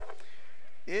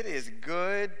It is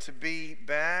good to be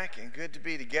back and good to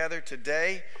be together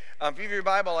today. If you have your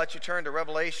Bible, I'll let you turn to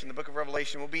Revelation, the book of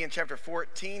Revelation. We'll be in chapter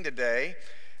 14 today.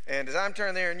 And as I'm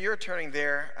turning there and you're turning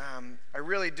there, I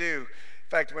really do. In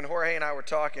fact, when Jorge and I were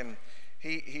talking,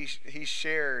 he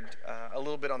shared a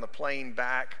little bit on the plane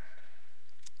back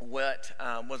what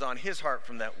was on his heart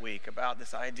from that week about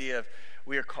this idea of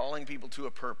we are calling people to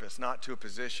a purpose, not to a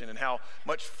position, and how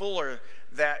much fuller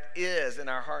that is in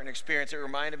our heart and experience. It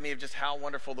reminded me of just how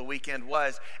wonderful the weekend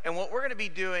was and what we're going to be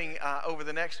doing over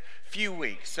the next few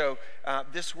weeks. So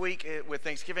this week with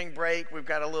Thanksgiving break, we've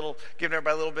got giving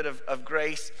everybody a little bit of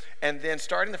grace. And then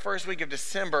starting the first week of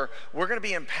December, we're going to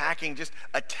be unpacking just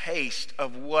a taste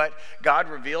of what God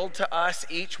revealed to us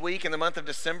each week in the month of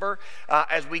December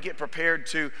as we get prepared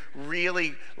to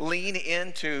really lean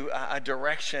into a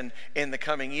direction in the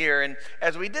coming year. And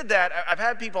as we did that, I've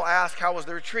had people ask, how was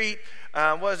the retreat?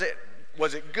 Was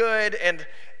it good? And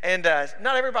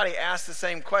not everybody asked the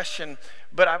same question,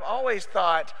 but I've always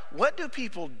thought, what do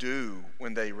people do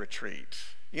when they retreat?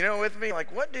 You know, with me,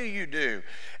 like, what do you do?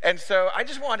 And so I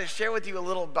just wanted to share with you a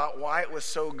little about why it was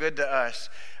so good to us.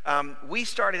 We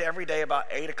started every day about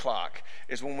 8 o'clock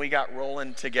is when we got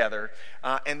rolling together.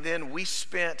 And then we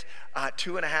spent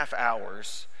 2.5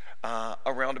 hours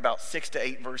around about 6 to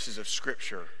 8 verses of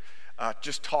Scripture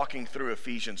just talking through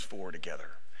Ephesians 4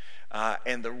 together.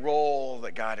 And the role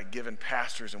that God had given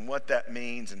pastors and what that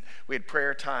means. And we had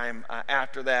prayer time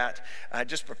after that,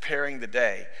 just preparing the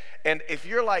day. And if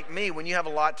you're like me, when you have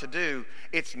a lot to do,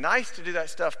 it's nice to do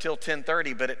that stuff till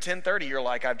 10:30, but at 10:30 you're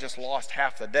like, I've just lost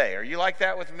half the day. Are you like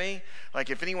that with me? Like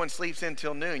if anyone sleeps in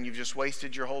till noon, you've just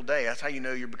wasted your whole day. That's how you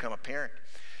know you become a parent.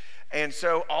 And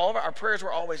so all of our prayers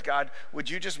were always, God, would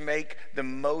you just make the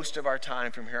most of our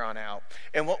time from here on out?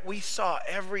 And what we saw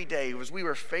every day was we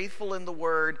were faithful in the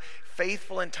Word,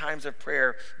 faithful in times of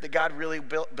prayer, that God really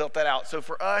built that out. So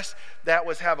for us, that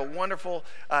was have a wonderful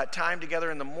time together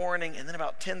in the morning. And then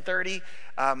about 10:30,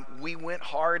 we went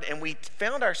hard and we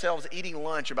found ourselves eating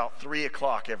lunch about 3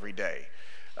 o'clock every day.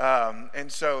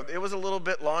 And so it was a little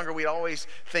bit longer. We'd always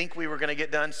think we were going to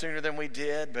get done sooner than we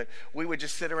did, but we would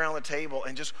just sit around the table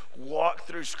and just walk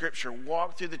through Scripture,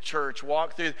 walk through the church,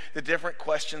 walk through the different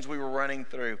questions we were running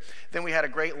through. Then we had a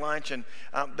great lunch, and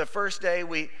the first day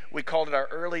we called it our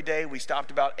early day. We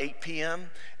stopped about 8 p.m.,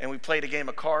 and we played a game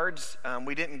of cards.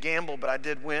 We didn't gamble, but I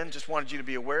did win. Just wanted you to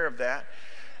be aware of that.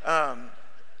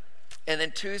 And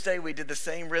then Tuesday, we did the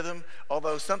same rhythm,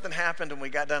 although something happened and we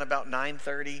got done about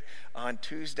 9:30. On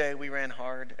Tuesday, we ran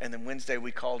hard, and then Wednesday,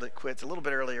 we called it quits a little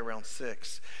bit early, around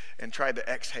 6, and tried to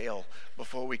exhale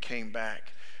before we came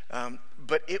back.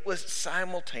 But it was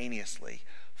simultaneously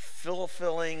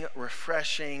fulfilling,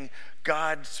 refreshing,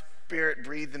 God's Spirit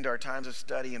breathed into our times of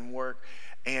study and work,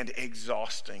 and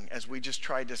exhausting as we just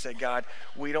tried to say, God,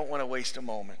 we don't want to waste a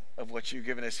moment of what you've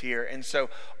given us here. And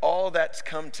so all that's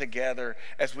come together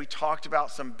as we talked about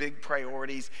some big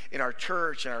priorities in our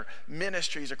church and our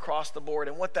ministries across the board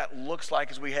and what that looks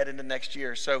like as we head into next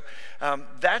year. So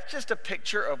that's just a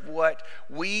picture of what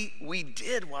we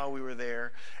did while we were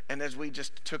there. And as we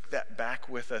just took that back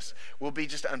with us, we'll be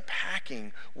just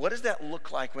unpacking what does that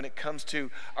look like when it comes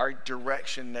to our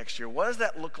direction next year? What does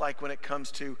that look like when it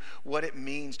comes to what it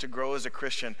means to grow as a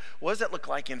Christian? What does that look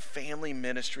like in family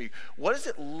ministry? What does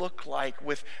it look like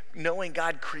with knowing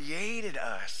God created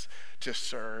us to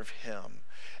serve Him?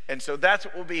 And so that's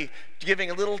what we'll be giving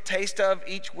a little taste of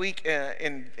each week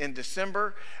in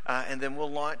December, and then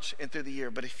we'll launch in through the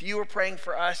year. But if you were praying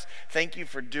for us, thank you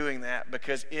for doing that,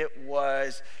 because it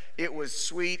was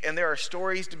sweet, and there are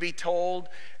stories to be told.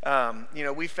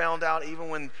 We found out even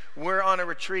when we're on a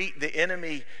retreat, the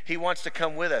enemy, he wants to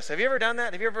come with us. Have you ever done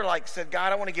that? Have you ever said,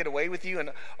 God, I want to get away with you,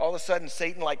 and all of a sudden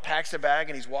Satan packs a bag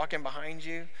and he's walking behind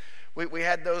you? We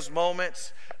had those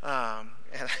moments,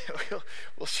 and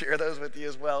we'll share those with you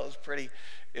as well. It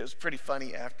was pretty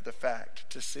funny after the fact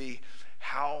to see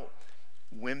how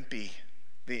wimpy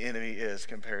the enemy is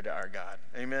compared to our God.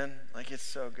 Amen? It's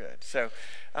so good. So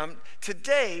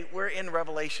today we're in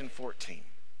Revelation 14.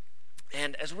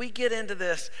 And as we get into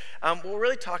this, what we're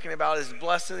really talking about is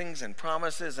blessings and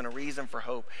promises and a reason for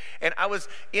hope. And I was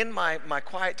in my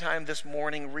quiet time this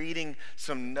morning reading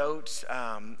some notes.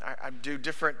 I do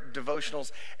different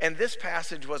devotionals. And this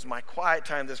passage was my quiet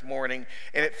time this morning.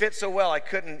 And it fits so well, I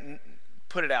couldn't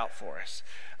put it out for us.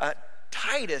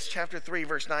 Titus chapter 3,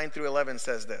 verse 9 through 11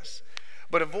 says this.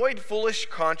 But avoid foolish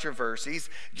controversies,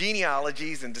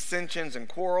 genealogies, and dissensions and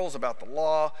quarrels about the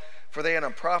law, for they are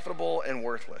unprofitable and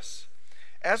worthless.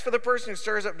 As for the person who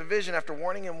stirs up division after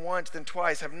warning him once, then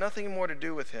twice, have nothing more to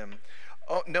do with him,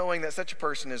 knowing that such a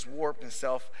person is warped and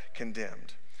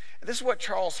self-condemned. This is what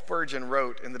Charles Spurgeon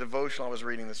wrote in the devotional I was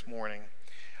reading this morning.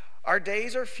 Our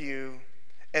days are few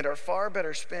and are far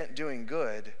better spent doing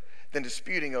good than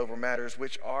disputing over matters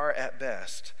which are at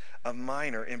best of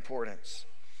minor importance.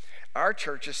 Our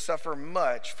churches suffer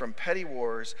much from petty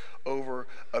wars over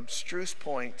abstruse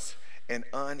points and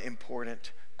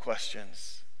unimportant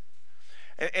questions.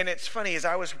 And it's funny, as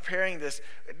I was preparing this,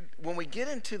 when we get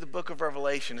into the book of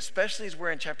Revelation, especially as we're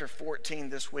in chapter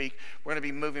 14 this week, we're going to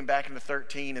be moving back into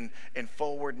 13 and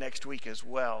forward next week as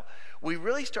well, we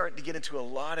really start to get into a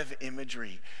lot of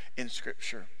imagery in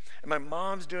Scripture. And my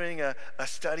mom's doing a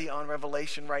study on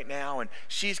Revelation right now, and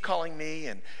she's calling me,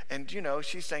 and you know,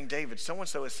 she's saying, David,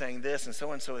 so-and-so is saying this, and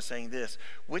so-and-so is saying this.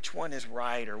 Which one is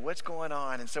right, or what's going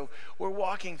on? And so we're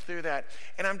walking through that,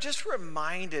 and I'm just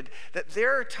reminded that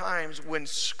there are times when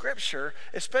Scripture,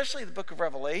 especially the book of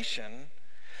Revelation,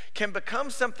 can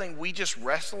become something we just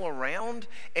wrestle around,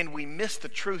 and we miss the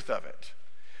truth of it.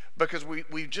 Because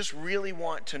we just really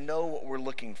want to know what we're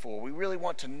looking for. We really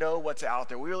want to know what's out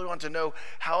there. We really want to know,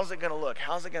 how's it going to look?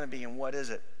 How's it going to be? And what is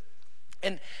it?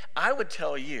 And I would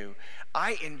tell you,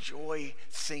 I enjoy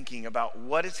thinking about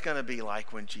what it's going to be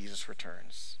like when Jesus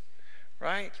returns.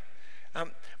 Right?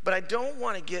 But I don't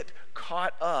want to get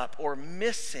caught up or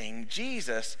missing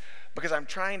Jesus because I'm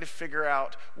trying to figure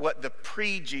out what the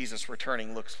pre-Jesus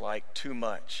returning looks like too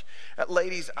much.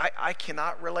 Ladies, I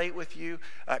cannot relate with you.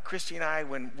 Christy and I,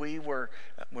 when we were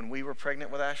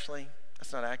pregnant with Ashley,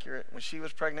 that's not accurate. When she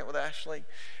was pregnant with Ashley,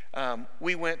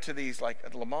 we went to these like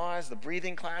Lamaze, the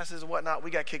breathing classes and whatnot. We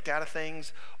got kicked out of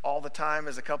things all the time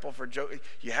as a couple for joke.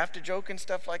 You have to joke and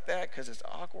stuff like that because it's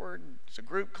awkward. It's a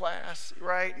group class,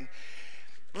 right? And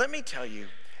let me tell you,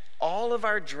 all of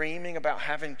our dreaming about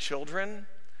having children,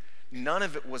 none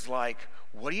of it was like,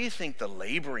 what do you think the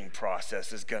laboring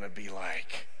process is going to be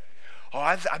like? Oh,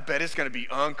 I bet it's going to be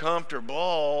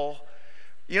uncomfortable.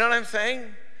 You know what I'm saying?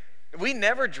 We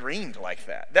never dreamed like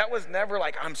that. That was never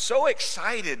like, I'm so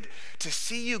excited to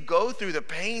see you go through the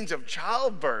pains of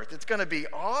childbirth. It's going to be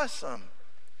awesome.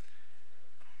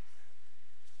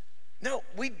 No,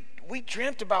 we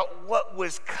dreamt about what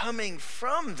was coming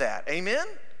from that. Amen?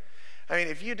 I mean,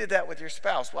 if you did that with your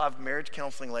spouse, we'll have marriage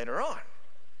counseling later on.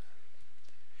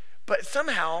 But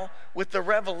somehow, with the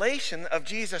revelation of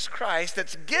Jesus Christ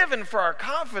that's given for our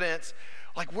confidence,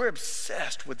 like we're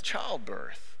obsessed with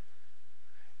childbirth.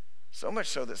 So much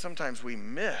so that sometimes we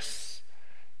miss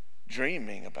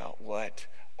dreaming about what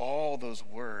all those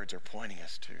words are pointing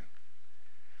us to.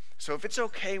 So if it's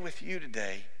okay with you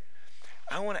today,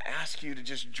 I want to ask you to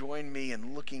just join me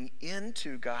in looking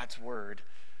into God's word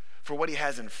for what he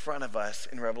has in front of us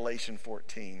in Revelation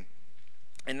 14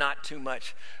 and not too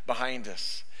much behind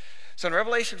us. So in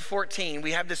Revelation 14,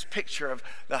 we have this picture of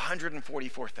the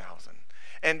 144,000.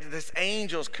 And this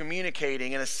angel's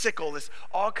communicating and a sickle, this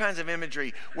all kinds of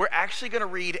imagery. We're actually going to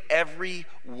read every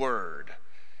word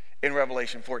in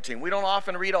Revelation 14. We don't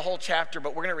often read a whole chapter,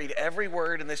 but we're going to read every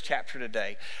word in this chapter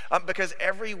today because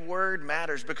every word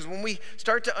matters. Because when we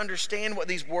start to understand what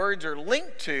these words are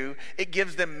linked to, it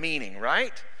gives them meaning,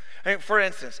 right? I mean, for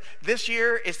instance, this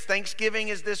year is Thanksgiving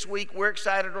is this week. We're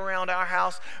excited around our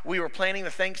house. We were planning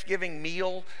the Thanksgiving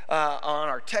meal on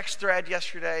our text thread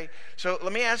yesterday. So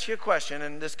let me ask you a question,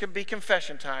 and this could be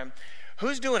confession time.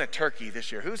 Who's doing a turkey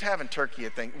this year? Who's having turkey?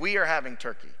 We are having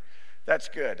turkey. That's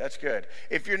good. That's good.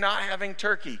 If you're not having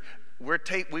turkey,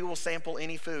 we will sample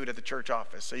any food at the church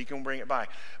office, so you can bring it by.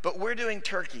 But we're doing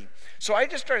turkey. So I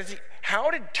just started to see,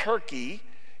 how did turkey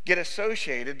get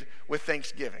associated with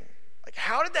Thanksgiving? Like,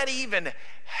 how did that even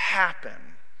happen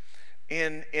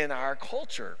in our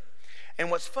culture? And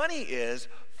what's funny is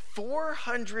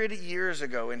 400 years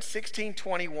ago in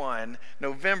 1621,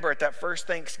 November, at that first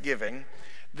Thanksgiving,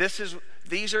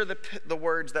 these are the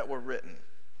words that were written.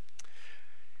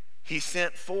 He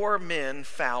sent 4 men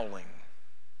fowling.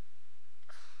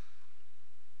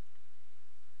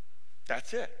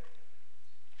 That's it.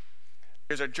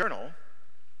 There's a journal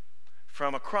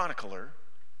from a chronicler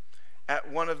at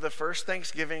one of the first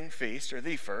Thanksgiving feasts, or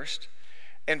the first,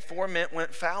 and 4 men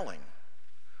went fowling.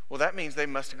 Well, that means they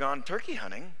must have gone turkey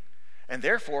hunting, and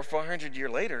therefore, 400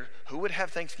 years later, who would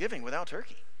have Thanksgiving without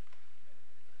turkey?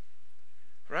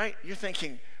 Right? You're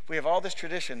thinking, we have all this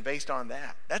tradition based on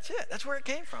that. That's it. That's where it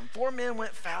came from. 4 men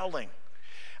went fowling.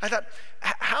 I thought,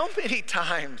 how many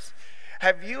times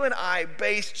have you and I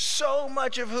based so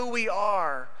much of who we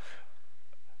are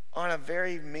on a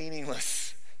very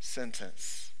meaningless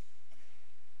sentence?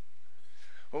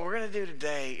 What we're going to do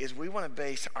today is we want to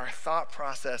base our thought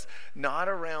process not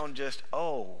around just,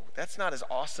 oh, that's not as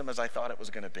awesome as I thought it was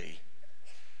going to be,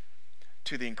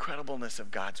 to the incredibleness of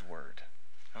God's word.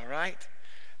 All right?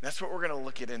 That's what we're going to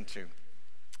look into.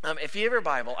 If you have your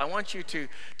Bible, I want you to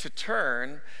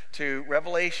turn to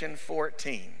Revelation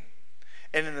 14.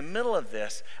 And in the middle of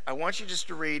this, I want you just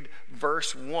to read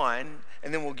verse 1,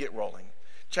 and then we'll get rolling.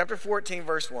 Chapter 14,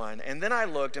 verse 1. And then I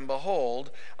looked, and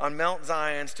behold, on Mount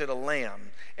Zion stood a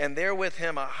Lamb, and there with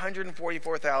him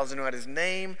 144,000 who had his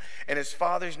name and his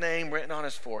father's name written on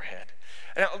his forehead.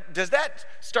 Now, does that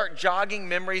start jogging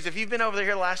memories? If you've been over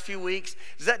here the last few weeks,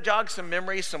 does that jog some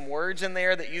memories, some words in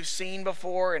there that you've seen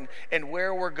before and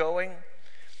where we're going?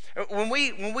 When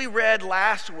we read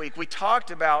last week, we talked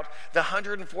about the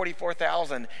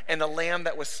 144,000 and the lamb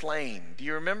that was slain. Do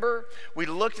you remember? We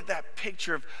looked at that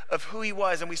picture of who he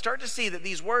was, and we start to see that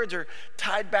these words are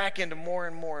tied back into more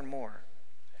and more and more.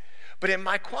 But in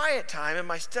my quiet time, in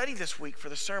my study this week for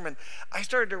the sermon, I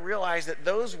started to realize that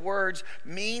those words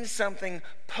mean something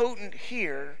potent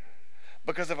here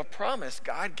because of a promise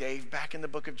God gave back in the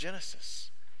book of Genesis.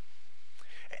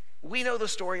 We know the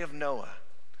story of Noah.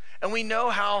 And we know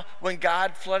how when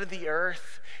God flooded the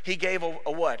earth, he gave a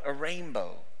what? A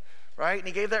rainbow, right? And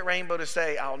he gave that rainbow to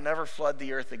say, I'll never flood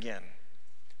the earth again,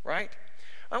 right?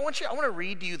 I want to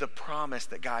read to you the promise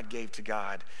that God gave to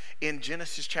God in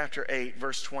Genesis chapter 8,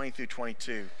 verse 20 through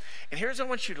 22. And here's what I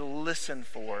want you to listen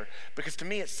for, because to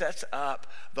me it sets up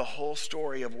the whole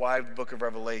story of why the book of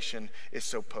Revelation is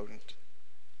so potent.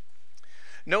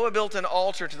 Noah built an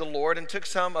altar to the Lord and took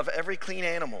some of every clean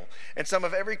animal and some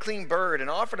of every clean bird and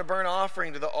offered a burnt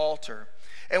offering to the altar.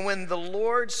 And when the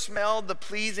Lord smelled the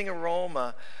pleasing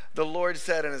aroma, the Lord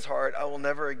said in his heart, I will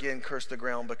never again curse the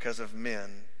ground because of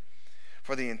men,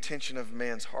 for the intention of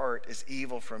man's heart is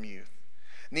evil from youth.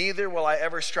 Neither will I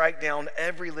ever strike down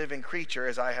every living creature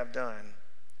as I have done.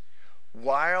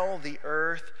 While the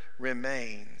earth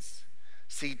remains,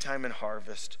 seed time and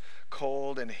harvest,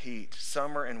 cold and heat,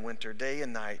 summer and winter, day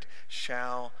and night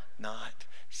shall not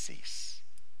cease.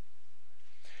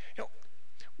 You know,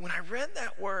 when I read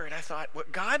that word, I thought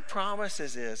what God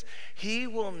promises is he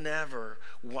will never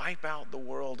wipe out the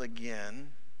world again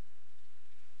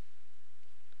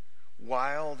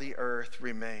while the earth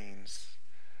remains.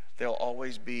 There'll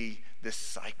always be this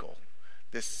cycle,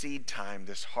 this seed time,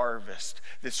 this harvest,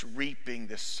 this reaping,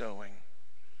 this sowing.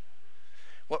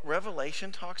 What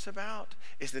Revelation talks about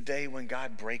is the day when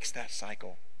God breaks that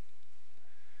cycle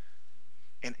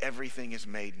and everything is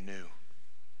made new.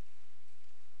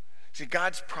 See,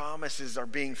 God's promises are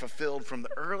being fulfilled from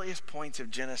the earliest points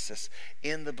of Genesis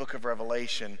in the book of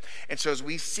Revelation. And so as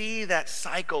we see that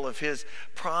cycle of his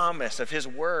promise, of his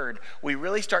word, we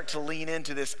really start to lean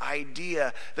into this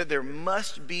idea that there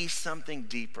must be something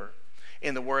deeper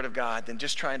in the word of God than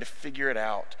just trying to figure it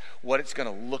out, what it's going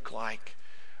to look like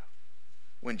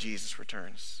when Jesus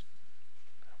returns.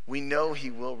 We know he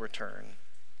will return.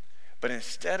 But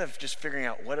instead of just figuring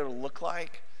out what it'll look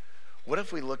like, what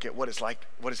if we look at what it's like,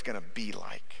 what it's going to be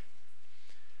like?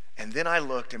 And then I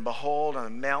looked, and behold, on the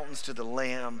mountains stood the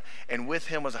Lamb, and with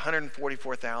him was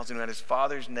 144,000 who had his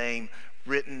father's name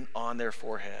written on their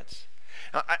foreheads.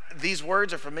 Now, these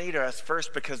words are familiar to us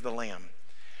first because of the Lamb.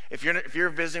 If you're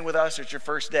visiting with us, or it's your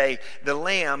first day, the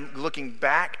Lamb, looking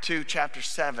back to chapter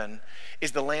 7,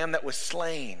 is the Lamb that was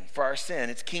slain for our sin.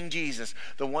 It's King Jesus,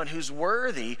 the one who's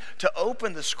worthy to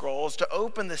open the scrolls, to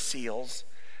open the seals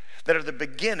that are the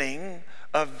beginning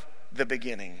of the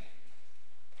beginning.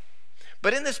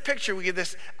 But in this picture, we get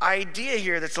this idea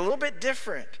here that's a little bit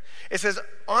different. It says,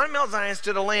 on Mount Zion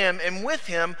stood a Lamb, and with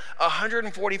him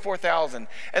 144,000.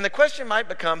 And the question might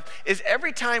become, is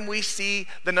every time we see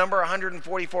the number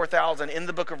 144,000 in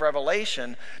the book of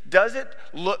Revelation, does it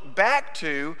look back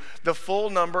to the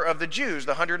full number of the Jews,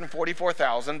 the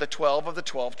 144,000, the 12 of the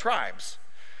 12 tribes?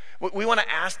 We want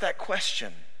to ask that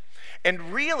question.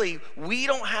 And really, we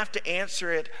don't have to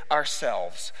answer it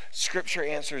ourselves. Scripture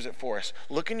answers it for us.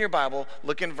 Look in your Bible,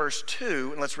 look in verse 2,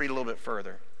 and let's read a little bit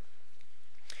further.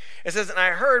 It says, and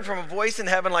I heard from a voice in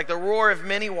heaven like the roar of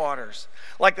many waters,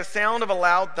 like the sound of a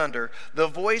loud thunder. The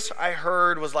voice I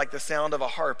heard was like the sound of a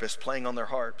harpist playing on their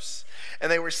harps.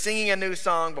 And they were singing a new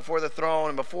song before the throne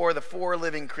and before the four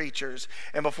living creatures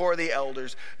and before the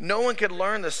elders. No one could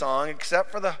learn the song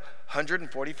except for the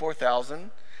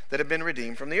 144,000 that have been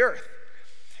redeemed from the earth.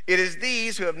 It is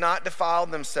these who have not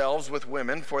defiled themselves with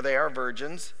women, for they are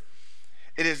virgins.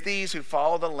 It is these who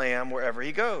follow the Lamb wherever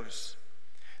he goes.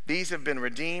 These have been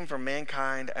redeemed from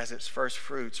mankind as its first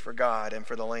fruits for God and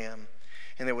for the Lamb.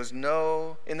 And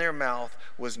in their mouth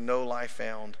was no lie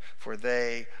found, for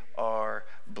they are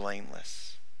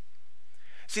blameless.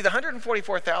 See, the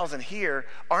 144,000 here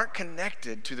aren't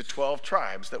connected to the 12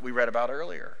 tribes that we read about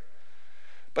earlier.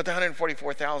 But the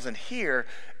 144,000 here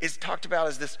is talked about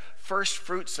as this first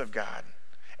fruits of God.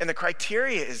 And the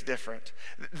criteria is different.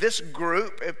 This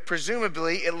group,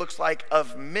 presumably it looks like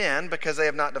of men, because they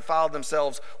have not defiled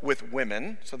themselves with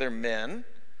women, so they're men.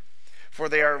 For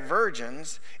they are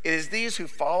virgins. It is these who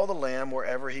follow the Lamb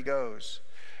wherever he goes.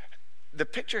 The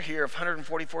picture here of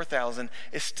 144,000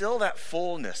 is still that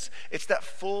fullness. It's that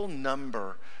full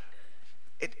number.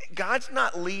 God's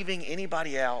not leaving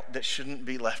anybody out that shouldn't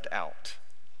be left out.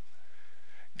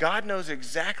 God knows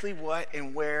exactly what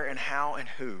and where and how and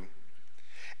who.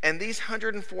 And these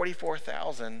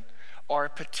 144,000 are a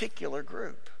particular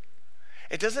group.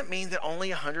 It doesn't mean that only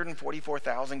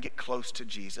 144,000 get close to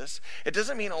Jesus. It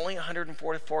doesn't mean only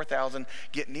 144,000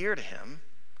 get near to him.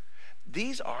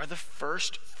 These are the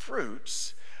first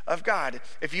fruits of God.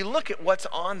 If you look at what's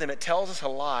on them, it tells us a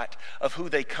lot of who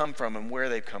they come from and where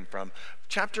they've come from.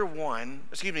 Chapter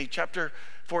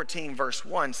 14, verse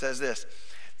 1 says this: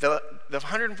 the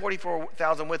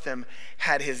 144,000 with him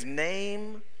had his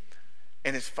name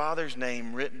and his father's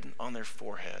name written on their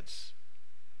foreheads.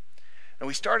 And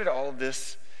we started all of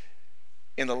this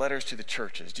in the letters to the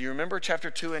churches. Do you remember chapter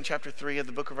 2 and chapter 3 of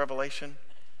the book of Revelation?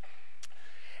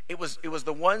 It was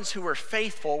the ones who were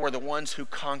faithful were the ones who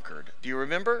conquered. Do you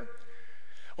remember?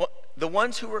 Well, the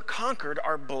ones who were conquered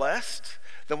are blessed.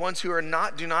 The ones who are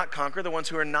not do not conquer. The ones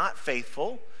who are not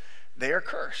faithful, they are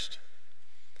cursed.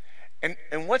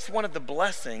 And what's one of the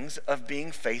blessings of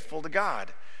being faithful to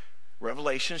God?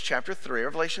 Revelation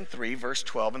 3, verse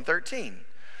 12 and 13.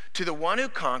 To the one who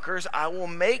conquers, I will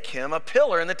make him a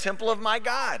pillar in the temple of my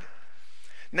God.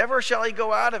 Never shall he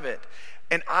go out of it.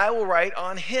 And I will write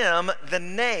on him the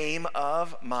name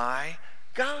of my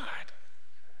God.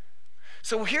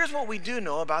 So here's what we do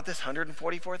know about this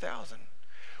 144,000.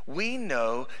 We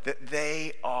know that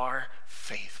they are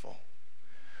faithful.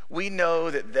 We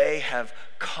know that they have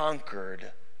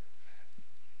conquered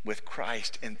with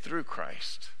Christ and through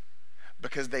Christ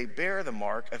because they bear the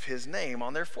mark of his name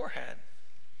on their forehead.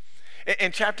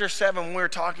 In chapter 7, we were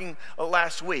talking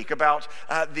last week about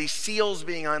the seals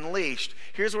being unleashed.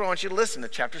 Here's what I want you to listen to,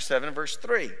 chapter 7, verse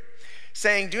 3.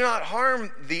 Saying, do not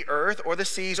harm the earth or the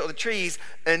seas or the trees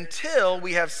until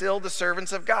we have sealed the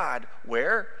servants of God.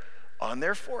 Where? On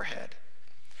their forehead.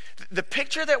 The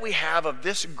picture that we have of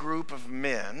this group of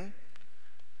men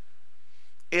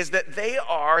is that they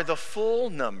are the full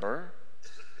number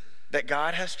that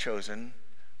God has chosen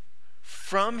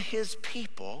from his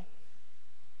people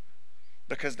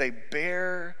because they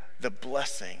bear the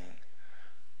blessing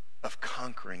of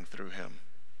conquering through him.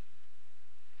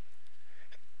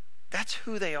 That's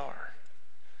who they are.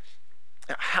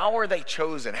 Now, how are they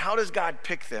chosen? How does God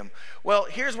pick them? Well,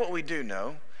 here's what we do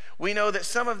know. We know that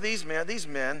some of these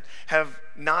men have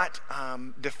not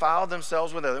defiled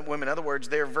themselves with other women. In other words,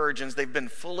 they're virgins. They've been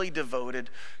fully devoted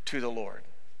to the Lord.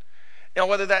 Now,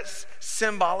 whether that's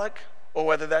symbolic or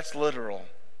whether that's literal,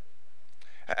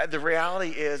 the reality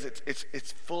is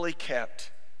it's fully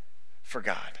kept for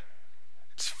God.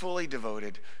 It's fully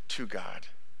devoted to God.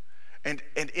 And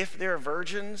if they're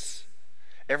virgins,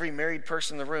 every married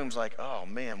person in the room is like, oh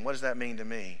man, what does that mean to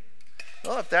me?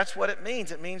 Well, if that's what it means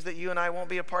that you and I won't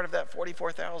be a part of that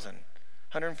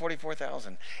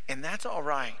 144,000. And that's all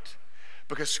right.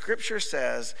 Because Scripture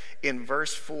says in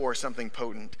verse 4 something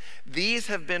potent. These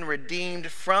have been redeemed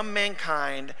from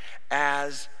mankind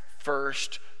as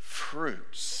first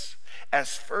fruits.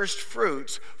 As first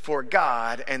fruits for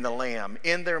God and the Lamb.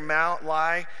 In their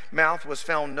mouth was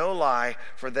found no lie,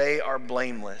 for they are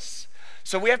blameless.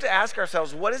 So we have to ask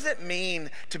ourselves, what does it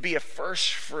mean to be a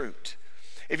first fruit?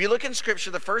 If you look in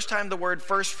Scripture, the first time the word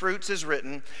first fruits is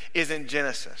written is in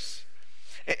Genesis.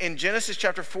 In Genesis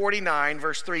chapter 49,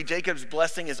 verse 3, Jacob's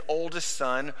blessing his oldest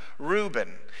son,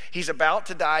 Reuben. He's about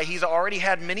to die. He's already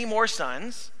had many more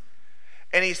sons.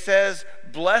 And he says,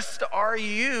 blessed are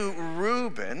you,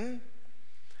 Reuben,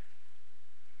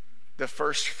 the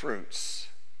first fruits.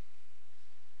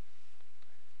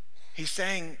 He's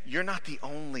saying, you're not the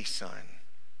only son.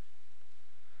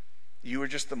 You were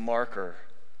just the marker.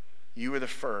 You were the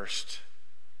first,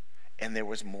 and there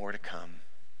was more to come.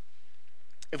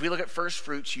 If we look at first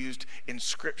fruits used in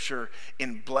Scripture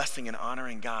in blessing and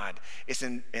honoring God, it's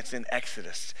in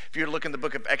Exodus. If you were to look in the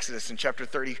book of Exodus in chapter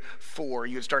 34,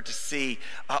 you would start to see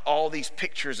all these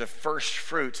pictures of first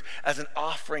fruits as an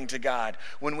offering to God.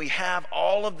 When we have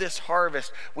all of this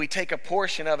harvest, we take a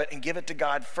portion of it and give it to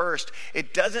God first.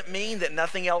 It doesn't mean that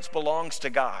nothing else belongs to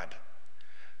God.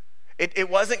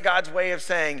 It wasn't God's way of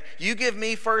saying, you give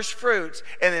me first fruits,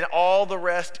 and then all the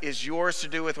rest is yours to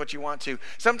do with what you want to.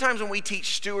 Sometimes when we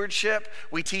teach stewardship,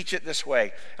 we teach it this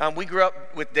way. We grew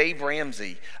up with Dave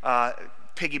Ramsey,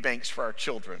 piggy banks for our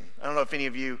children. I don't know if any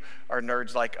of you are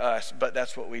nerds like us, but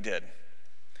that's what we did.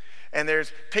 And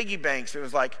there's piggy banks. It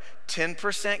was like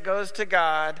 10% goes to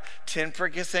God,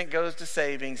 10% goes to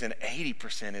savings, and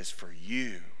 80% is for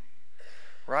you,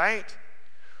 right?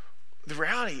 The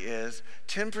reality is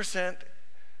 10%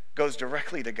 goes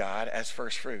directly to God as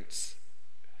first fruits.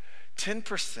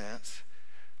 10%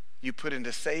 you put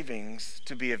into savings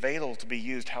to be available to be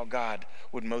used how God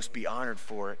would most be honored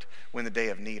for it when the day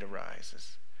of need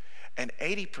arises. And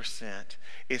 80%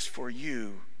 is for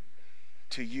you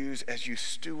to use as you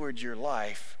steward your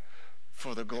life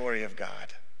for the glory of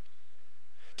God.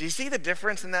 Do you see the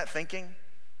difference in that thinking?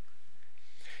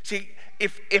 See,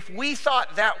 if we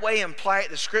thought that way and apply it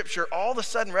to Scripture, all of a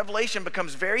sudden Revelation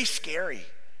becomes very scary.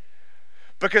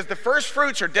 Because the first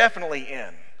fruits are definitely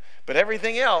in, but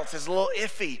everything else is a little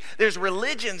iffy. There's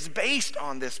religions based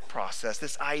on this process,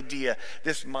 this idea,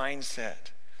 this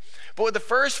mindset. But what the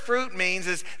first fruit means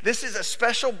is this is a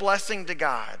special blessing to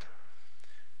God.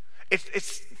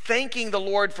 It's thanking the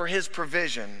Lord for his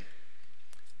provision,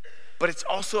 but it's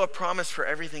also a promise for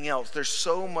everything else. There's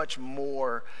so much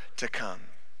more to come.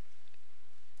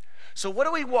 So what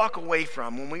do we walk away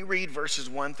from when we read verses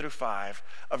 1 through 5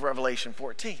 of Revelation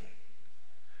 14?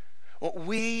 Well,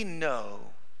 we know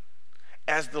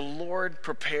as the Lord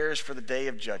prepares for the day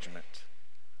of judgment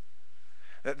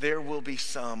that there will be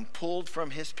some pulled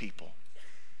from his people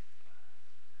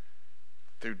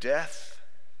through death,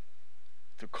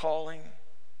 through calling,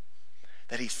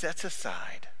 that he sets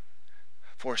aside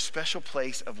for a special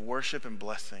place of worship and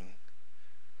blessing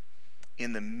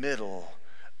in the middle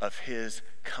of his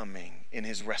coming, in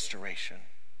his restoration.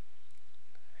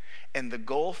 And the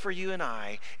goal for you and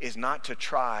I is not to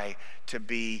try to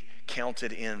be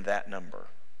counted in that number,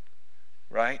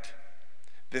 right?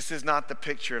 This is not the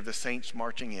picture of the saints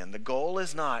marching in. The goal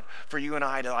is not for you and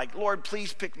I to Lord,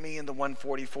 please pick me in the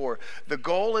 144. The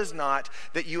goal is not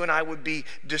that you and I would be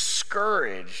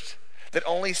discouraged that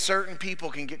only certain people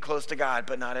can get close to God,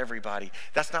 but not everybody.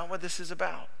 That's not what this is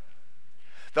about.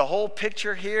 The whole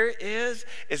picture here is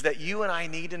that you and I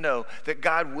need to know that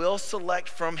God will select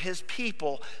from his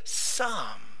people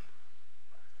some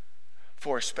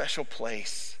for a special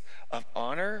place of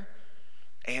honor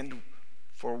and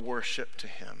for worship to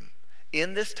him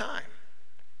in this time.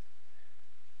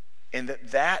 And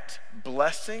that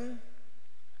blessing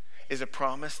is a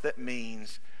promise that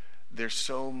means there's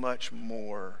so much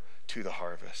more to the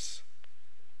harvest.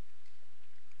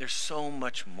 There's so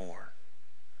much more.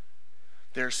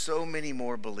 There's so many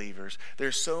more believers.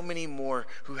 There's so many more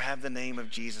who have the name of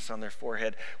Jesus on their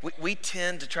forehead. We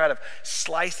tend to try to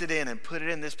slice it in and put it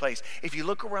in this place. If you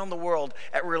look around the world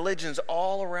at religions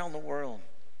all around the world,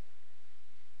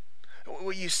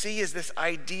 what you see is this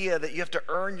idea that you have to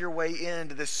earn your way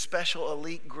into this special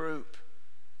elite group.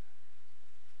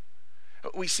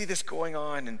 We see this going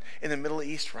on in the Middle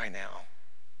East right now.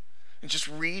 And just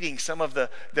reading some of the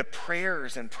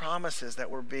prayers and promises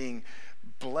that were being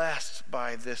blessed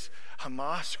by this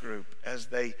Hamas group as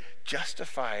they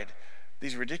justified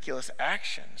these ridiculous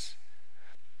actions.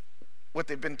 What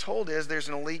they've been told is there's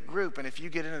an elite group, and if you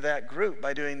get into that group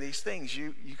by doing these things,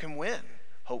 you can win,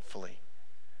 hopefully.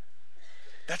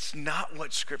 That's not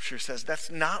what Scripture says. That's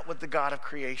not what the God of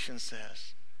creation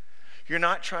says. You're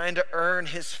not trying to earn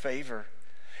his favor.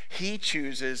 He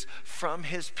chooses from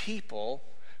his people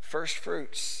first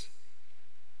fruits.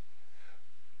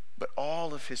 But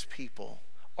all of his people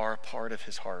are a part of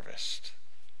his harvest.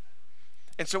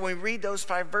 And so when we read those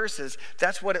 5 verses,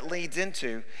 that's what it leads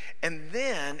into. And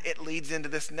then it leads into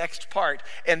this next part.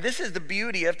 And this is the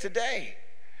beauty of today.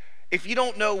 If you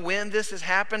don't know when this has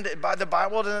happened, the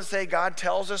Bible doesn't say God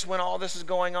tells us when all this is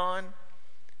going on.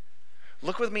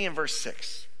 Look with me in verse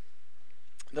 6.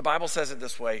 The Bible says it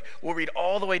this way. We'll read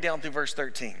all the way down through verse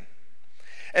 13.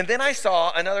 And then I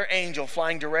saw another angel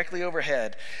flying directly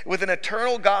overhead with an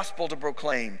eternal gospel to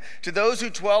proclaim to those who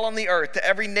dwell on the earth, to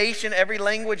every nation, every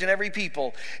language, and every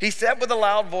people. He said with a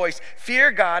loud voice,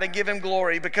 "Fear God and give him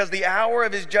glory, because the hour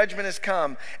of his judgment has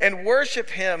come, and worship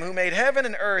him who made heaven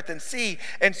and earth and sea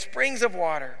and springs of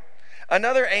water."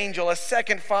 Another angel, a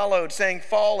second, followed, saying,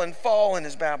 Fallen, fallen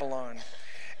is Babylon,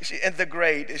 and the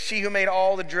great, she who made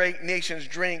all the nations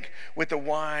drink with the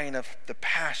wine of the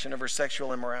passion of her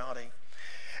sexual immorality.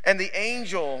 And the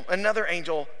angel, another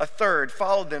angel, a third,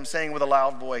 followed them, saying with a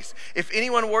loud voice, "If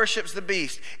anyone worships the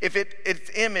beast,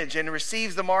 its image, and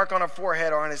receives the mark on a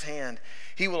forehead or on his hand,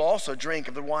 he will also drink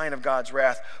of the wine of God's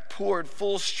wrath, poured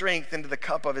full strength into the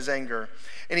cup of his anger.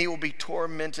 And he will be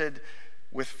tormented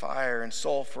with fire and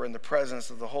sulfur in the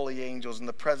presence of the holy angels, in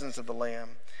the presence of the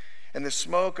Lamb. And the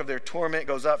smoke of their torment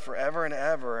goes up forever and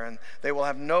ever, and they will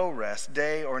have no rest,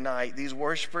 day or night. These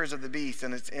worshipers of the beast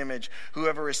and its image,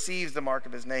 whoever receives the mark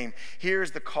of his name,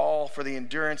 hears the call for the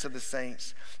endurance of the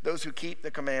saints, those who keep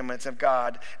the commandments of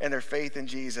God and their faith in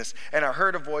Jesus. And I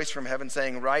heard a voice from heaven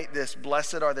saying, write this,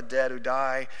 blessed are the dead who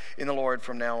die in the Lord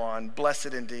from now on.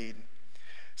 Blessed indeed,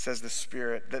 says the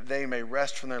Spirit, that they may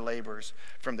rest from their labors,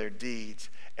 from their deeds,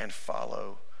 and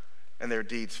their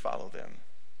deeds follow them.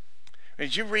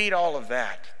 As you read all of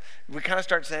that, we kind of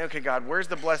start saying, okay, God, where's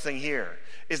the blessing here?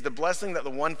 Is the blessing that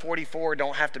the 144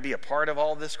 don't have to be a part of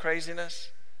all this craziness?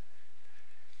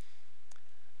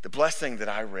 The blessing that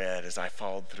I read as I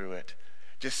followed through it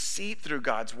just seeped through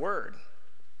God's word.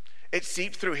 It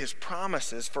seeped through his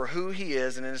promises for who he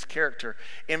is and in his character.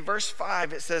 In verse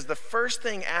 5, it says the first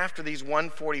thing after these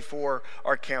 144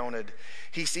 are counted,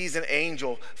 he sees an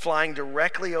angel flying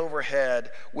directly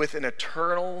overhead with an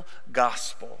eternal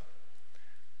gospel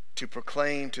to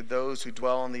proclaim to those who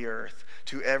dwell on the earth,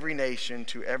 to every nation,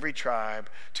 to every tribe,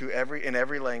 in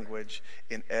every language,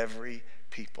 in every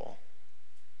people.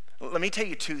 Let me tell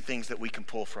you two things that we can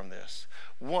pull from this.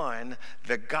 One,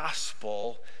 the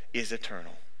gospel is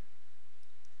eternal.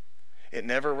 It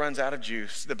never runs out of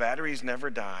juice. The batteries never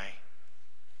die.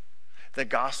 The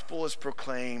gospel is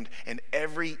proclaimed, and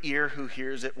every ear who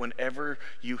hears it, whenever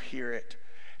you hear it,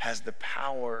 has the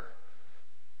power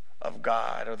of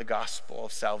God or the gospel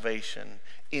of salvation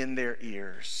in their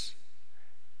ears,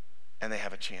 and they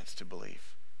have a chance to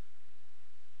believe.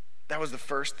 That was the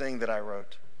first thing that I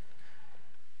wrote.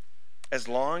 As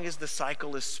long as the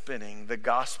cycle is spinning, the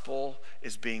gospel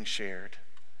is being shared.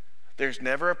 There's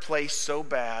never a place so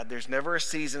bad, there's never a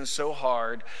season so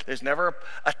hard, there's never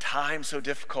a time so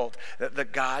difficult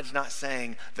that God's not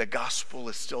saying the gospel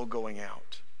is still going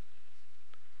out.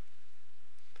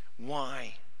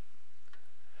 Why?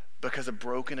 Because a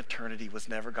broken eternity was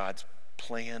never God's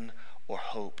plan or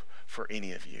hope for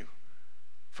any of you,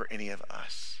 for any of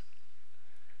us.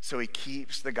 So he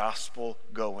keeps the gospel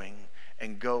going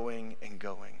and going and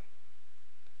going.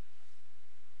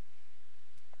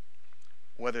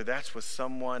 Whether that's with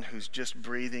someone who's just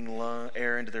breathing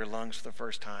air into their lungs for the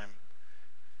first time,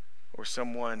 or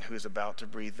someone who is about to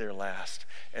breathe their last,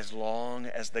 as long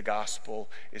as the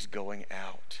gospel is going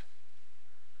out,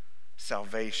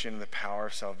 salvation, the power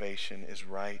of salvation is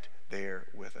right there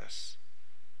with us.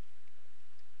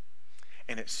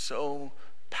 And it's so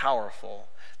powerful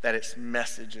that its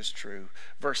message is true.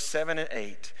 Verse 7 and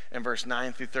 8 and verse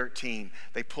 9 through 13,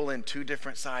 they pull in two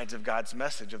different sides of God's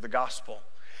message of the gospel.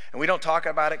 And we don't talk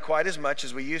about it quite as much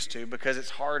as we used to because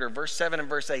it's harder. Verse 7 and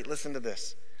verse 8, listen to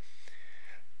this.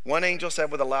 One angel said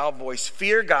with a loud voice,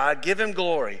 "Fear God, give him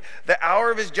glory. The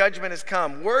hour of his judgment has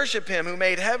come. Worship him who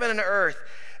made heaven and earth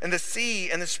and the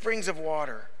sea and the springs of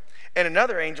water." And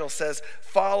another angel says,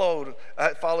 followed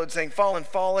saying,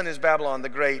 Fallen is Babylon the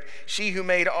Great, she who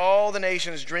made all the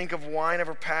nations drink of wine of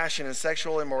her passion and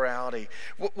sexual immorality.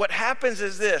 What happens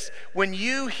is this: when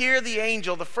you hear the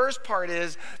angel, the first part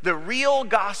is the real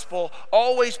gospel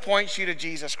always points you to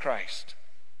Jesus Christ.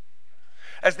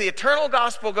 As the eternal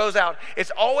gospel goes out,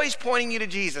 it's always pointing you to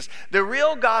Jesus. The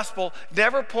real gospel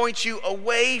never points you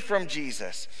away from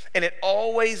Jesus. And it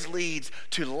always leads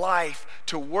to life,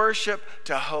 to worship,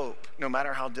 to hope, no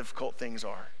matter how difficult things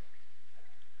are.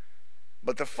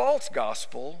 But the false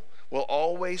gospel will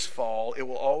always fall. It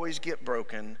will always get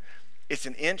broken. It's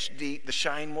an inch deep. The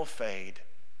shine will fade.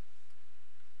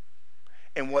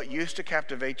 And what used to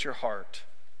captivate your heart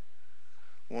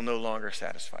will no longer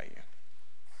satisfy you.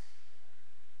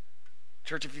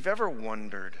 Church, if you've ever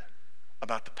wondered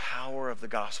about the power of the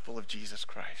gospel of Jesus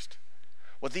Christ,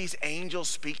 what these angels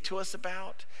speak to us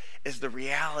about is the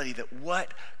reality that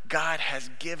what God has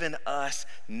given us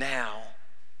now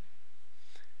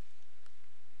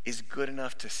is good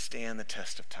enough to stand the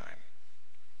test of time.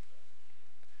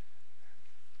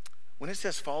 When it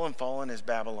says fallen is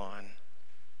Babylon,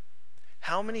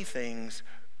 how many things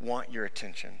want your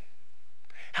attention?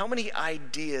 How many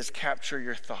ideas capture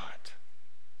your thought?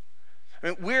 I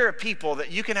mean, we're a people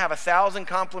that you can have 1,000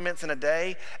 compliments in a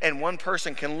day and one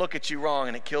person can look at you wrong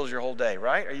and it kills your whole day,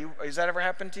 right? Has that ever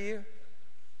happened to you?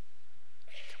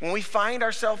 When we find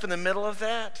ourselves in the middle of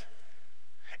that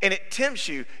and it tempts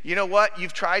you, you know what?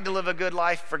 You've tried to live a good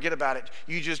life, forget about it.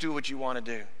 You just do what you want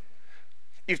to do.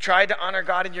 You've tried to honor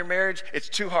God in your marriage, it's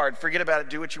too hard. Forget about it,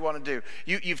 do what you want to do.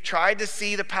 You've tried to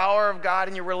see the power of God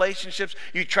in your relationships.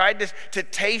 You tried to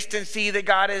taste and see that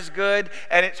God is good,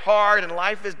 and it's hard and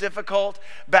life is difficult.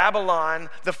 Babylon,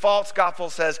 the false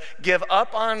gospel says, give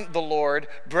up on the Lord,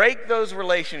 break those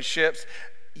relationships,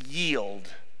 yield,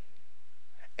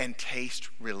 and taste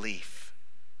relief.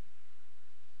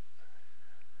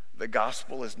 The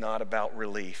gospel is not about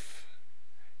relief.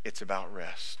 It's about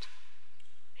rest.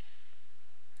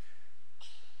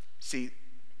 See,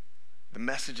 the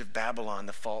message of Babylon,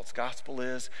 the false gospel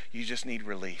is you just need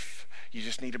relief. You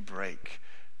just need a break.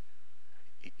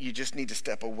 You just need to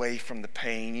step away from the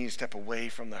pain. You need to step away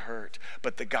from the hurt.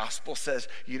 But the gospel says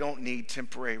you don't need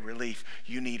temporary relief.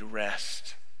 You need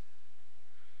rest.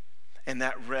 And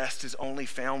that rest is only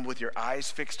found with your eyes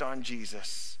fixed on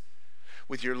Jesus,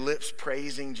 with your lips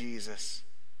praising Jesus,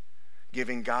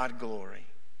 giving God glory,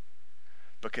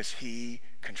 because he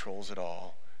controls it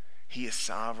all. He is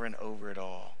sovereign over it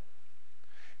all.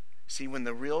 See, when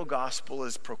the real gospel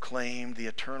is proclaimed, the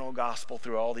eternal gospel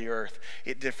through all the earth,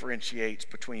 it differentiates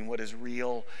between what is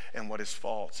real and what is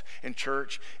false. In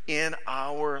church, in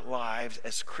our lives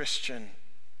as Christian,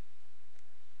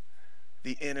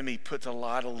 the enemy puts a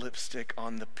lot of lipstick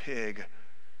on the pig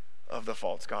of the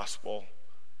false gospel,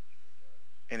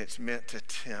 and it's meant to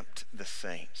tempt the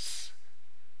saints.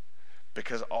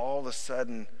 Because all of a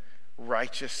sudden,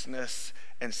 righteousness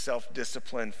and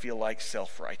self-discipline feel like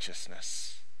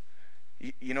self-righteousness.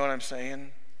 You know what I'm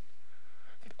saying?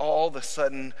 All of a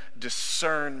sudden,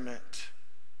 discernment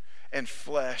and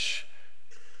flesh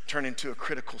turn into a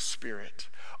critical spirit.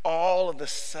 All of a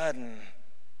sudden,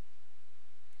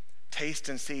 taste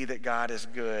and see that God is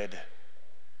good,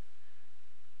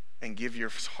 and give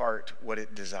your heart what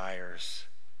it desires.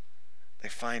 They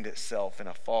find itself in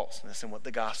a falseness. And what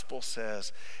the gospel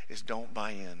says is don't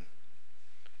buy in,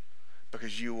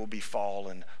 because you will be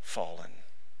fallen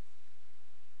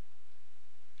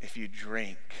if you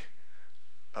drink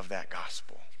of that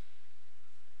gospel.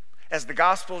 As the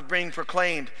gospel is being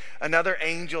proclaimed, another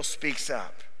angel speaks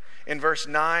up. In verse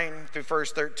 9 through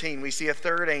verse 13, we see a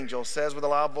third angel says with a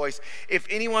loud voice, if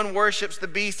anyone worships the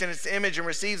beast and its image and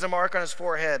receives a mark on his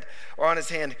forehead or on his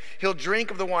hand, he'll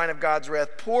drink of the wine of God's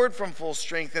wrath, poured from full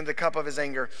strength in the cup of his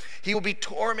anger. He will be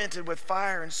tormented with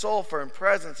fire and sulfur and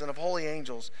presence and of holy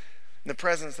angels in the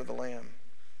presence of the Lamb.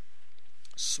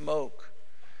 Smoke.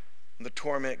 The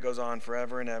torment goes on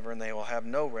forever and ever, and they will have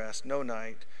no rest, no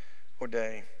night or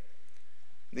day.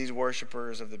 These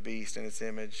worshipers of the beast and its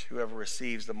image, whoever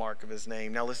receives the mark of his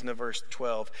name. Now listen to verse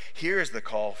 12. Here is the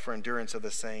call for endurance of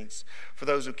the saints, for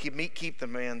those who keep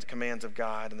the commands of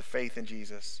God and the faith in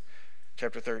Jesus.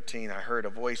 Chapter 13, I heard a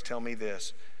voice tell me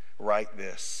this, write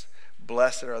this.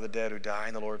 Blessed are the dead who die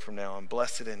in the Lord from now on.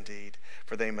 Blessed indeed,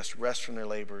 for they must rest from their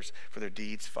labors, for their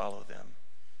deeds follow them.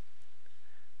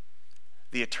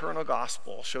 The eternal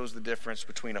gospel shows the difference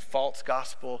between a false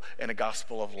gospel and a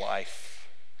gospel of life.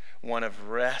 One of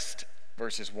rest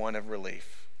versus one of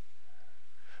relief.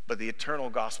 But the eternal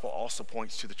gospel also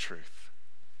points to the truth.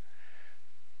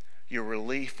 Your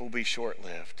relief will be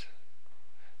short-lived,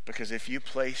 because if you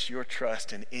place your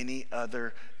trust in any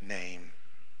other name,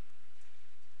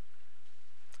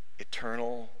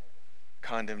 eternal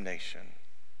condemnation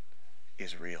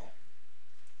is real.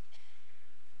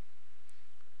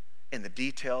 And the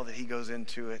detail that he goes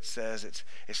into it says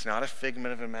it's not a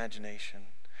figment of imagination.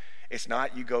 It's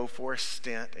not you go for a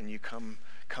stint and you come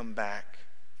back.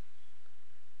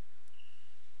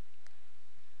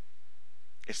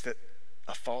 It's that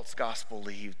a false gospel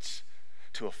leads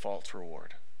to a false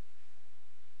reward.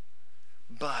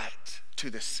 But to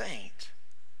the saint,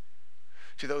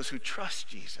 to those who trust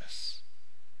Jesus,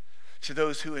 to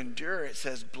those who endure, it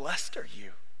says, blessed are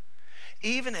you.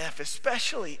 Even if,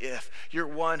 especially if, you're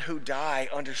one who die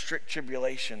under strict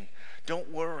tribulation,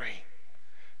 don't worry.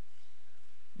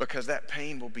 Because that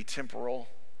pain will be temporal,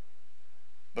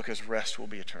 because rest will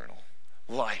be eternal.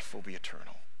 Life will be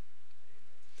eternal.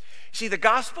 See, the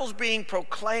gospel's being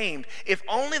proclaimed. If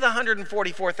only the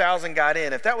 144,000 got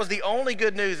in, if that was the only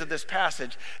good news of this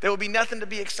passage, there would be nothing to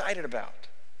be excited about.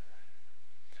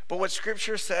 But what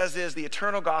Scripture says is the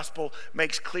eternal gospel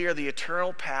makes clear the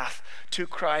eternal path to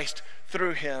Christ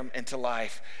through him and to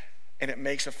life. And it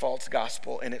makes a false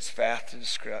gospel and its path to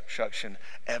destruction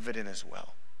evident as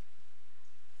well.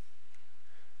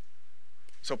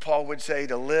 So Paul would say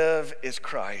to live is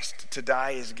Christ, to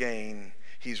die is gain.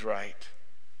 He's right.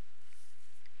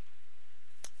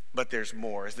 But there's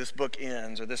more. As this book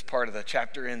ends, or this part of the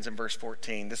chapter ends in verse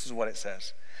 14, this is what it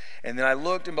says. And then I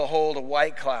looked, and behold, a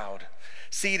white cloud,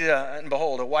 seated on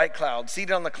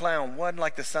the cloud, one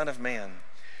like the Son of Man,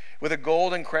 with a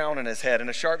golden crown on his head and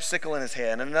a sharp sickle in his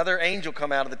hand. And another angel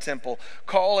come out of the temple,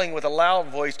 calling with a loud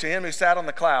voice to him who sat on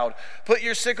the cloud, put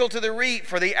your sickle to the reap,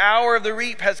 for the hour of the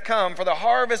reap has come, for the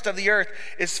harvest of the earth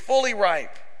is fully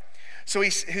ripe. So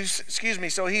he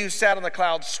who sat on the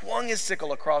cloud swung his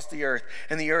sickle across the earth,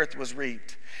 and the earth was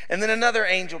reaped. And then another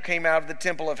angel came out of the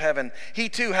temple of heaven. He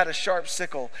too had a sharp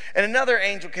sickle. And another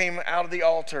angel came out of the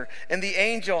altar, and the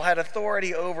angel had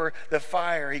authority over the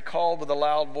fire. He called with a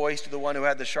loud voice to the one who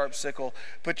had the sharp sickle,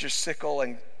 "Put your sickle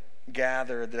and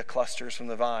gather the clusters from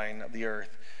the vine of the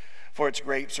earth, for its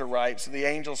grapes are ripe." So the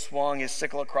angel swung his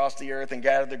sickle across the earth and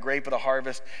gathered the grape of the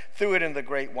harvest, threw it into the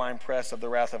great winepress of the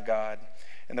wrath of God.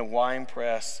 And the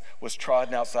winepress was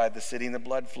trodden outside the city, and the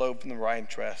blood flowed from the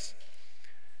winepress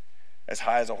as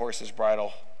high as a horse's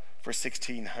bridle for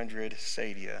 1,600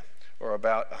 stadia, or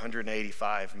about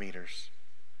 185 meters.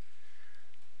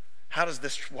 Why does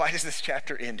this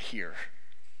chapter end here?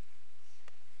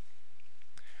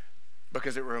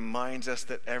 Because it reminds us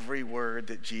that every word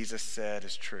that Jesus said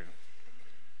is true.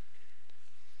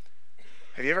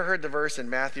 Have you ever heard the verse in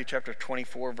Matthew chapter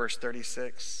 24, verse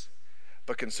 36?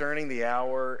 "But concerning the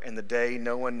hour and the day,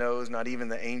 no one knows, not even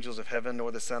the angels of heaven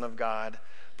nor the Son of God,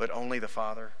 but only the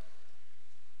Father."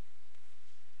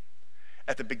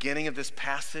 At the beginning of this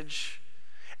passage,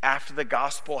 after the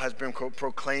gospel has been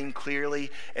proclaimed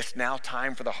clearly, it's now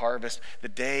time for the harvest. The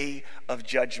day of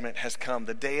judgment has come.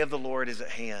 The day of the Lord is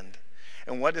at hand.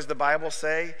 And what does the Bible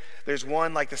say? There's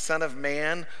one like the Son of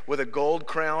Man with a gold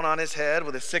crown on his head,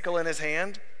 with a sickle in his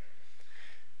hand.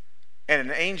 And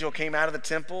an angel came out of the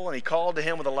temple, and he called to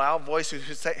him with a loud voice,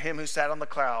 him who sat on the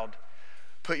cloud,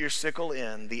 "Put your sickle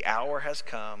in, the hour has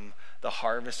come, the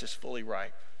harvest is fully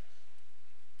ripe."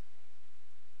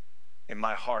 In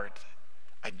my heart,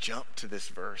 I jumped to this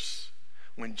verse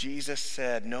when Jesus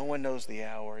said, "No one knows the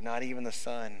hour, not even the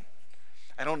Son."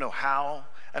 I don't know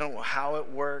how it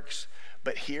works,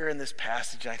 but here in this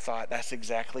passage, I thought that's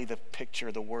exactly the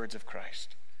picture, the words of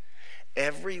Christ.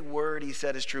 Every word he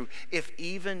said is true. If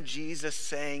even Jesus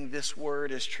saying this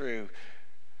word is true,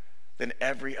 then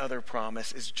every other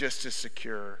promise is just as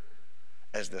secure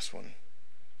as this one.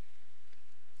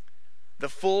 The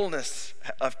fullness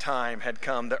of time had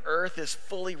come. The earth is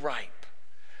fully ripe.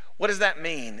 What does that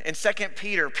mean? In 2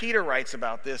 Peter writes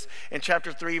about this in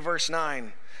chapter 3, verse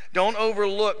 9. "Don't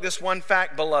overlook this one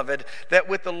fact, beloved, that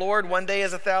with the Lord 1 day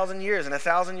is 1,000 years, and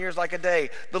 1,000 years like a day.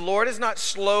 The Lord is not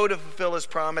slow to fulfill his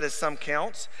promise, as some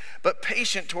counts, but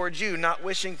patient towards you, not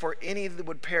wishing for any that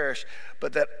would perish,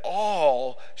 but that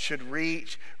all should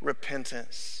reach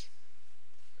repentance."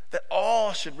 That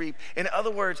all should reap. In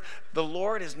other words, the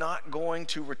Lord is not going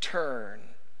to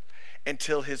return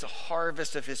until his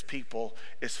harvest of his people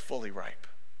is fully ripe.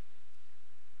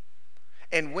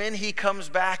 And when he comes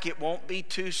back, it won't be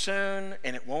too soon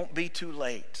and it won't be too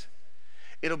late.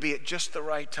 It'll be at just the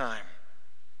right time.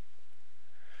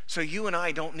 So you and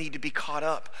I don't need to be caught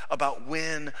up about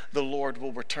when the Lord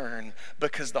will return,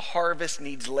 because the harvest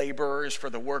needs laborers, for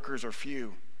the workers are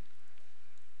few.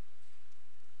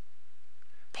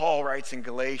 Paul writes in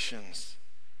Galatians,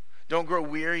 "Don't grow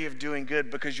weary of doing good,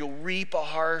 because you'll reap a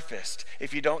harvest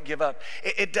if you don't give up."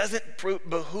 It doesn't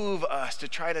behoove us to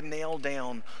try to nail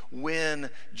down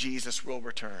when Jesus will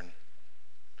return.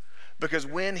 Because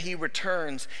when he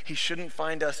returns, he shouldn't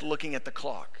find us looking at the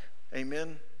clock.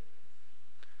 Amen?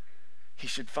 He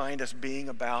should find us being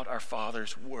about our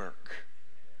Father's work.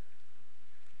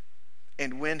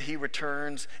 And when he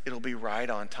returns, it'll be right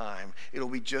on time. It'll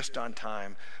be just on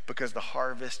time, because the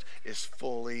harvest is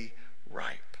fully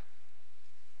ripe.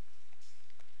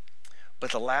 But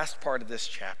the last part of this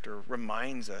chapter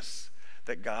reminds us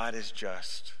that God is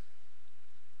just.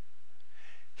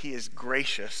 He is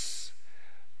gracious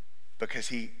because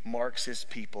he marks his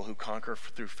people who conquer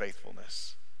through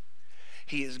faithfulness.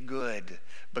 He is good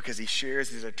because he shares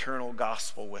his eternal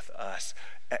gospel with us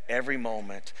at every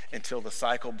moment until the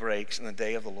cycle breaks and the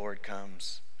day of the Lord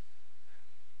comes.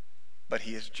 But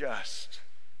he is just.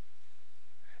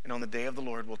 And on the day of the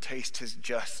Lord, we'll taste his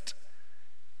justice.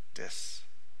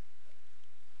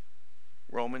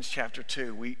 Romans chapter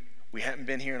 2. We haven't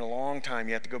been here in a long time.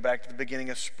 You have to go back to the beginning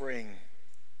of spring.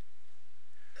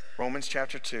 Romans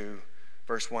chapter 2,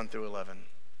 verse 1 through 11.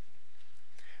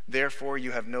 "Therefore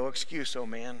you have no excuse, O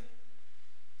man.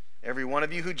 Every one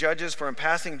of you who judges, for in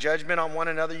passing judgment on one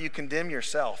another you condemn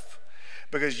yourself.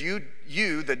 Because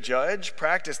you, the judge,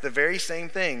 practice the very same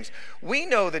things. We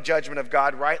know the judgment of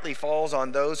God rightly falls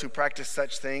on those who practice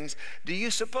such things. Do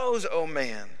you suppose, O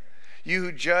man, that you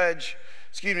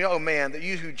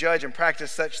who judge and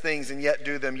practice such things and yet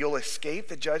do them, you'll escape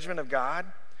the judgment of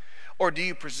God? Or do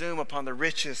you presume upon the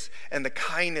riches and the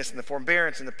kindness and the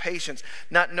forbearance and the patience,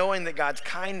 not knowing that God's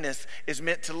kindness is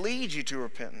meant to lead you to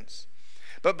repentance?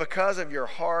 But because of your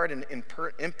hard and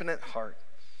impotent heart,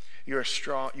 you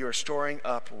are storing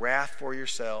up wrath for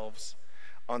yourselves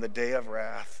on the day of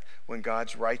wrath when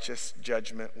God's righteous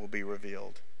judgment will be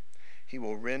revealed. He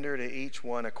will render to each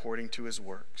one according to his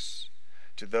works.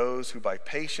 To those who by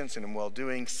patience and in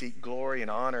well-doing seek glory and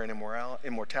honor and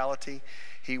immortality,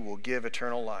 he will give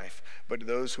eternal life. But to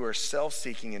those who are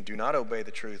self-seeking and do not obey the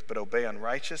truth, but obey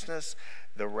unrighteousness,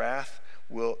 there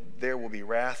will be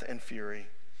wrath and fury.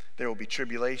 There will be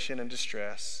tribulation and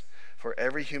distress for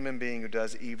every human being who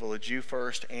does evil, a Jew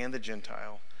first and the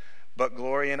Gentile. But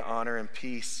glory and honor and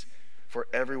peace for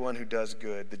everyone who does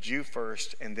good, the Jew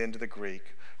first and then to the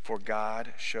Greek, for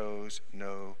God shows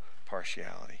no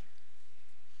partiality.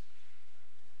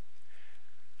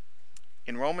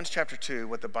 In Romans chapter 2,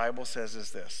 what the Bible says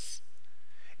is this,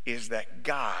 is that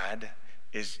God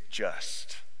is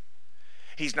just.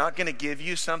 He's not going to give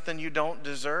you something you don't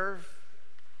deserve,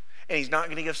 and he's not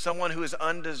going to give someone who is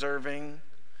undeserving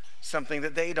something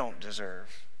that they don't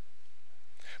deserve.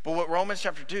 But what Romans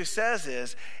chapter 2 says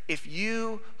is, if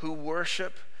you who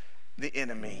worship the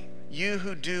enemy, you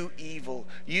who do evil,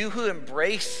 you who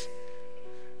embrace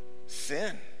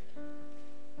sin,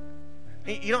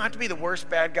 you don't have to be the worst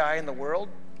bad guy in the world.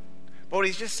 But what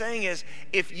he's just saying is,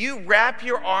 if you wrap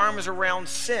your arms around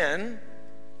sin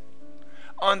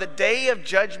on the day of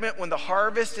judgment when the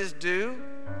harvest is due,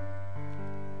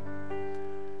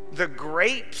 the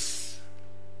grapes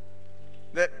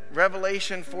that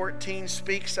Revelation 14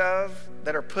 speaks of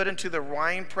that are put into the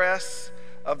winepress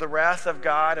of the wrath of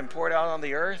God and poured out on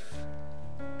the earth,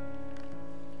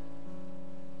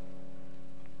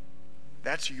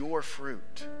 that's your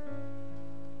fruit.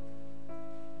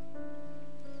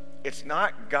 It's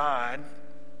not God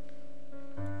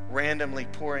randomly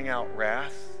pouring out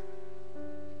wrath.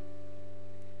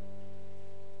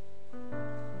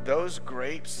 Those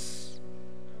grapes,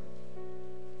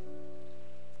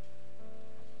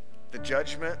 the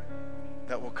judgment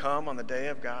that will come on the day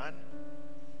of God,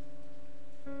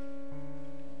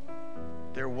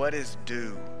 they're what is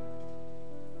due,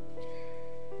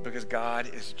 because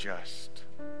God is just.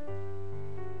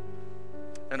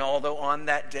 And although on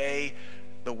that day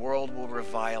the world will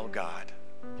revile God,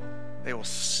 they will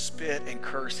spit and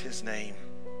curse his name,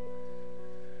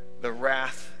 the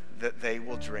wrath that they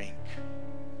will drink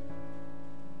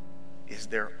is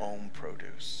their own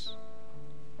produce.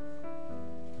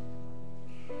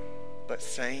 But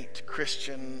saint,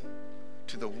 Christian,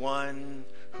 to the one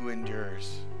who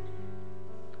endures,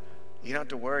 you don't have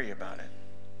to worry about it,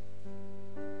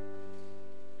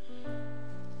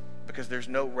 because there's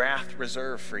no wrath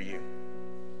reserved for you.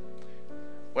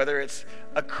 Whether it's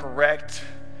a correct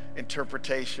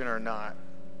interpretation or not,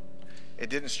 it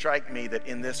didn't strike me that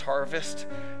in this harvest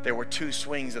there were two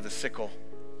swings of the sickle.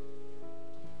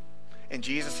 In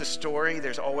Jesus' story,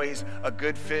 there's always a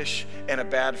good fish and a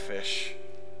bad fish.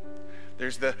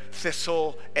 There's the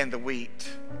thistle and the wheat.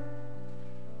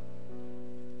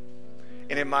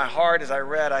 And in my heart, as I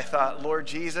read, I thought, Lord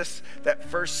Jesus, that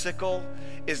first sickle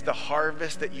is the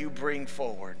harvest that you bring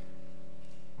forward.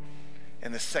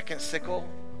 And the second sickle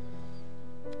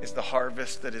is the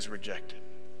harvest that is rejected.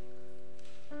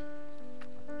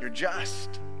 You're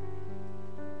just.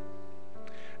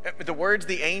 The words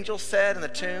the angel said in the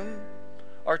tomb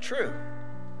are true.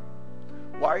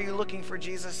 Why are you looking for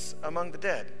Jesus among the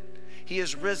dead? He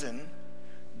is risen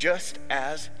just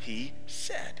as he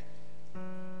said.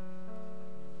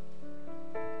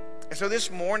 And so this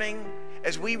morning,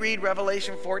 as we read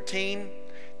Revelation 14,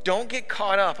 don't get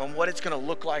caught up on what it's going to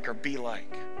look like or be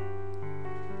like.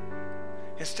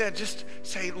 Instead, just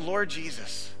say, Lord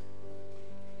Jesus,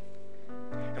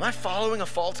 am I following a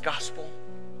false gospel?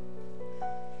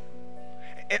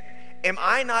 Am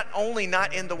I not only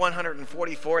not in the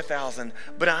 144,000,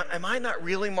 but am I not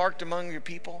really marked among your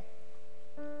people?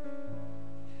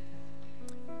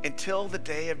 Until the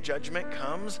day of judgment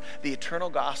comes, the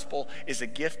eternal gospel is a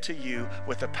gift to you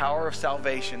with the power of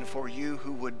salvation for you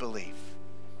who would believe.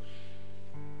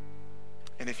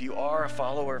 And if you are a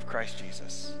follower of Christ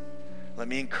Jesus, let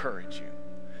me encourage you.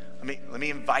 Let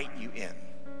me invite you in.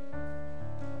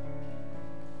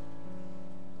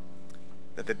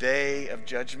 That the day of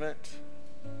judgment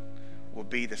will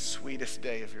be the sweetest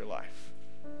day of your life.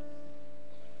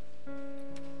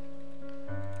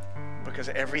 Because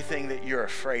everything that you're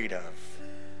afraid of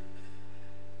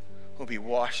will be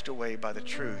washed away by the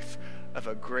truth of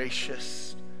a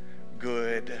gracious,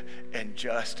 good, and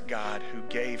just God who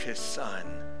gave his Son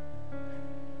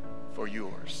for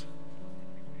yours.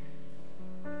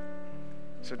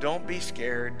 So don't be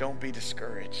scared, don't be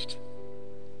discouraged,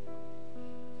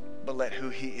 but let who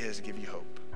he is give you hope.